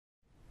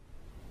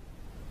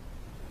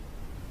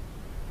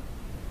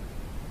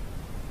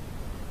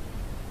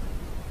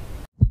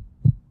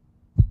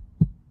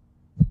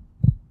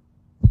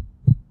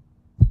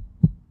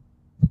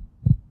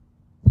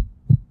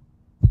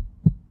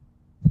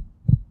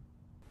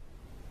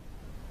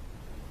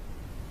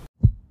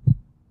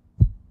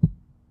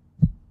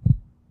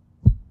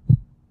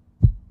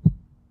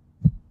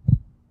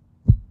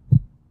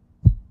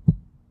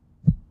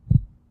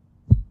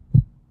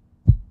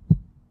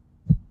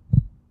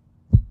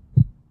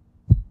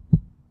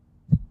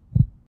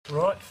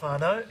Right,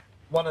 whānau.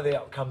 One of the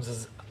outcomes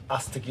is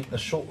us to get the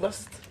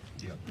shortlist.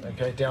 Yeah.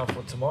 Okay, down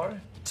for tomorrow.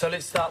 So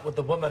let's start with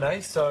the women,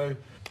 eh? So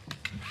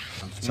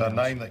a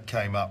name that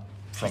came up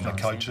from the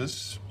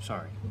coaches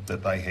Sorry.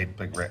 that they had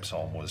big raps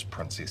on was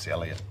Princess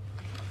Elliot.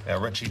 Now,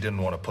 Richie didn't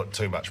want to put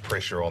too much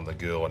pressure on the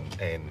girl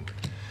and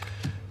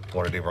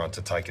wanted everyone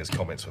to take his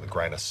comments with a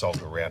grain of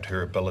salt around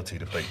her ability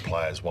to beat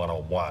players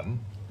one-on-one,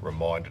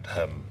 reminded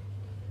him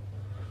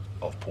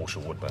of Portia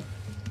Woodman.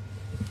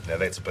 Now,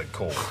 that's a big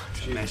call.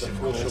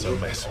 Massive It's a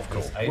massive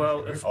call.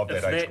 Well, if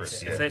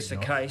that's the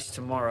yeah. case,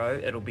 tomorrow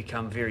it'll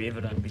become very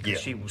evident because Yeah.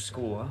 she will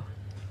score.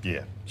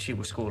 Yeah. She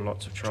will score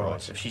lots of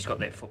tries if she's got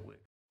that footwork.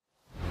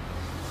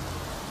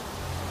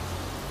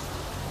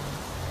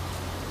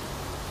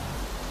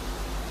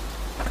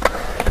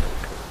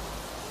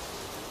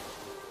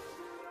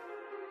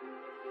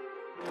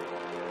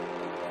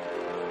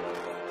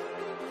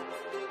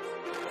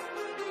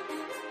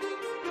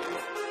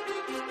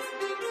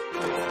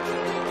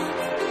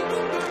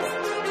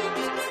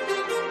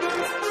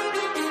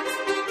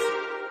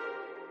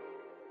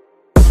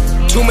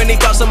 Too many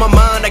thoughts on my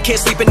mind, I can't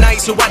sleep at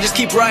night, so I just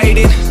keep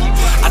writing.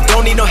 I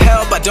don't need no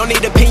help, I don't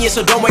need opinions,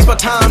 so don't waste my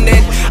time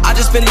then. I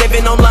just been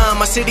living online,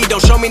 my city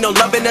don't show me no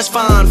loving, that's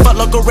fine. Fuck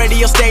local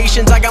radio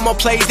stations, I got more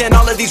plays than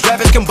all of these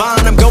rappers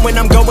combined. I'm going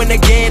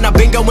again, I've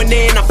been going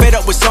in, I'm fed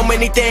up with so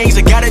many things,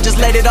 I gotta just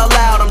let it all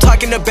out. I'm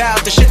talking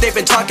about the shit they've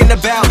been talking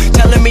about,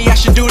 telling me I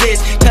should do this,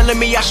 telling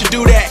me I should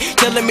do that,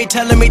 telling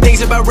me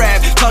things about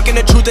rap, talking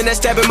the truth and that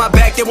stab in my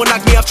back, they will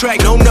knock me off track.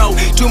 No,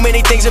 too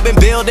many things have been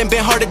building,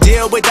 been hard to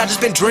deal with, I just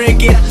been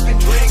drinking.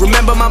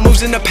 Remember my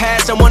moves in the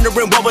past, I'm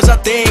wondering what was I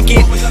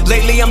thinking.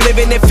 Lately I'm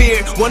living in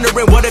fear,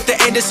 wondering what if the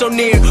end is so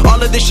near. All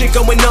of this shit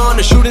going on,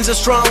 the shootings are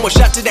strong. One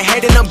shot to the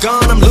head and I'm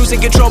gone. I'm losing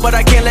control but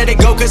I can't let it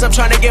go, cause I'm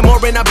trying to get more.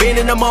 And I've been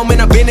in the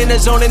moment, I've been in the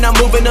zone, and I'm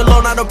moving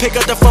alone. I don't pick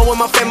up the phone when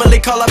my family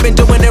call, I've been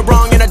doing it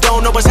wrong and I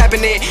don't know what's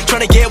happening.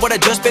 Trying to get what I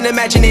just been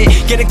imagining,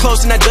 getting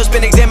close and I just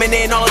been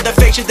examining all of the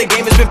fake shit the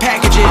game has been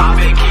packaging. I've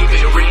been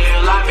keeping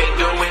real, I've been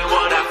doing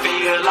what I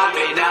feel. I've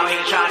been out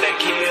here trying to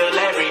kill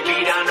every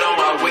beat, I know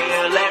I will.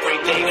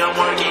 Everything I'm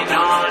working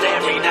on,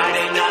 every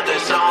night another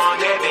song.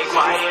 They've been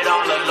quiet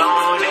all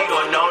along, they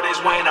gon' notice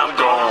when I'm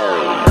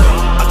gone.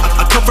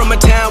 I come from a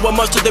town where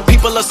most of the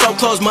people are so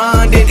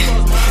close-minded.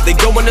 They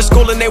go into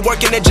school and they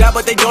work in a job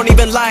but they don't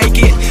even like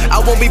it.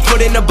 I won't be put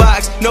in a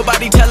box,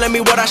 nobody telling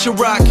me what I should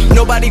rock,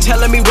 nobody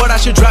telling me what I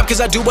should drop, cause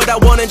I do what I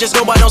want and just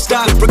know I don't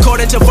stop.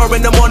 Recording till 4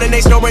 in the morning,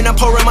 they snoring, I'm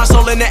pouring my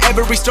soul into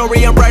every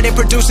story. I'm writing,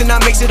 producing, I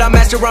mix it, I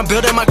master, I'm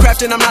building my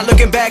craft and I'm not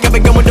looking back. I've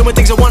been going doing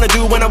things I wanna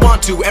do when I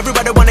want to.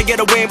 Everybody wanna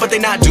get a win but they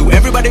not do.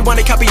 Everybody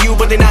wanna copy you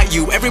but they not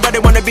you. Everybody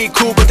wanna be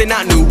cool but they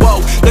not new.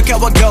 Whoa, look how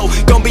I go,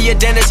 gonna be a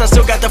dentist, I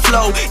still got the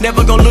flow.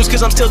 Never gonna lose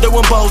cause I'm still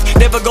doing both.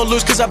 Never gonna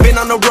lose cause I've been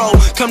on the road.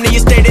 Come to your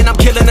state and I'm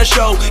killing the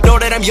show. Know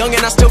that I'm young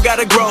and I still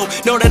gotta grow.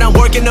 Know that I'm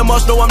working the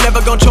most, know I'm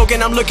never gonna choke,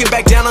 and I'm looking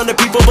back down on the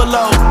people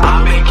below.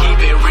 I've been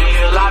keeping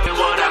real, I've been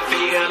what I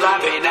feel. I've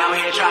been out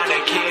here trying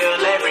to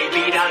kill every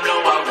beat, I know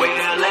I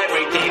will.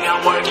 Everything I'm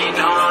working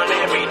on,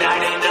 every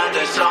night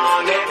another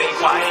song. They've been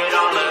quiet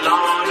all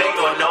along, they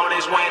gon'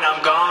 notice when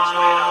I'm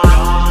gone.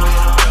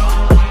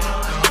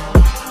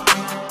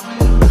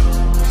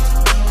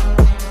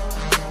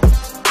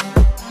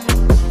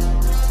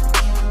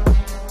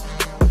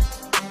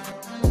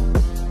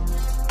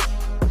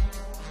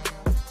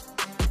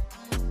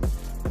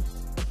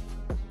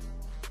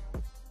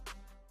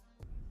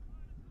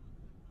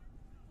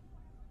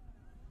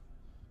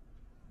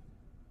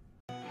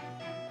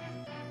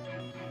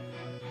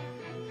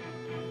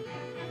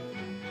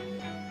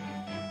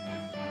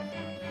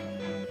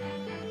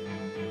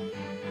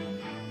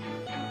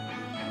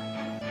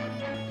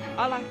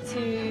 I like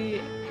to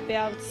be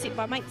able to set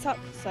my mates up,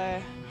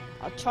 so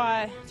I'll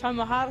try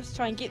my hardest,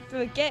 try and get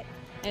through a gap,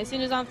 and as soon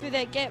as I'm through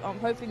that gap, I'm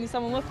hoping there's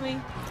someone with me.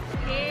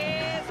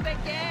 Here's the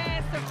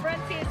gas of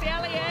Princess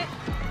Elliot.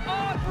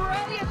 Oh,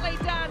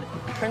 brilliantly done.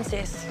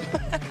 Princess.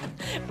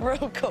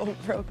 Real cool,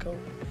 real cool.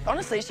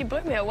 Honestly, she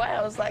blew me away.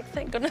 I was like,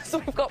 thank goodness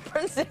we've got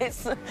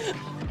Princess.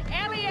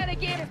 Elliot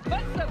again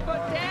puts the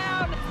foot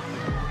down.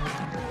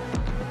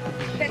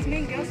 That's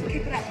mean, girls, so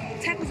keep it up.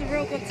 Tackles are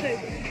real good too.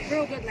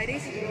 Real good,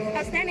 ladies.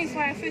 Outstanding for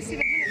our first 7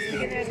 minutes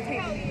together as a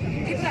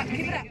team. Keep it up,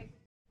 keep it up.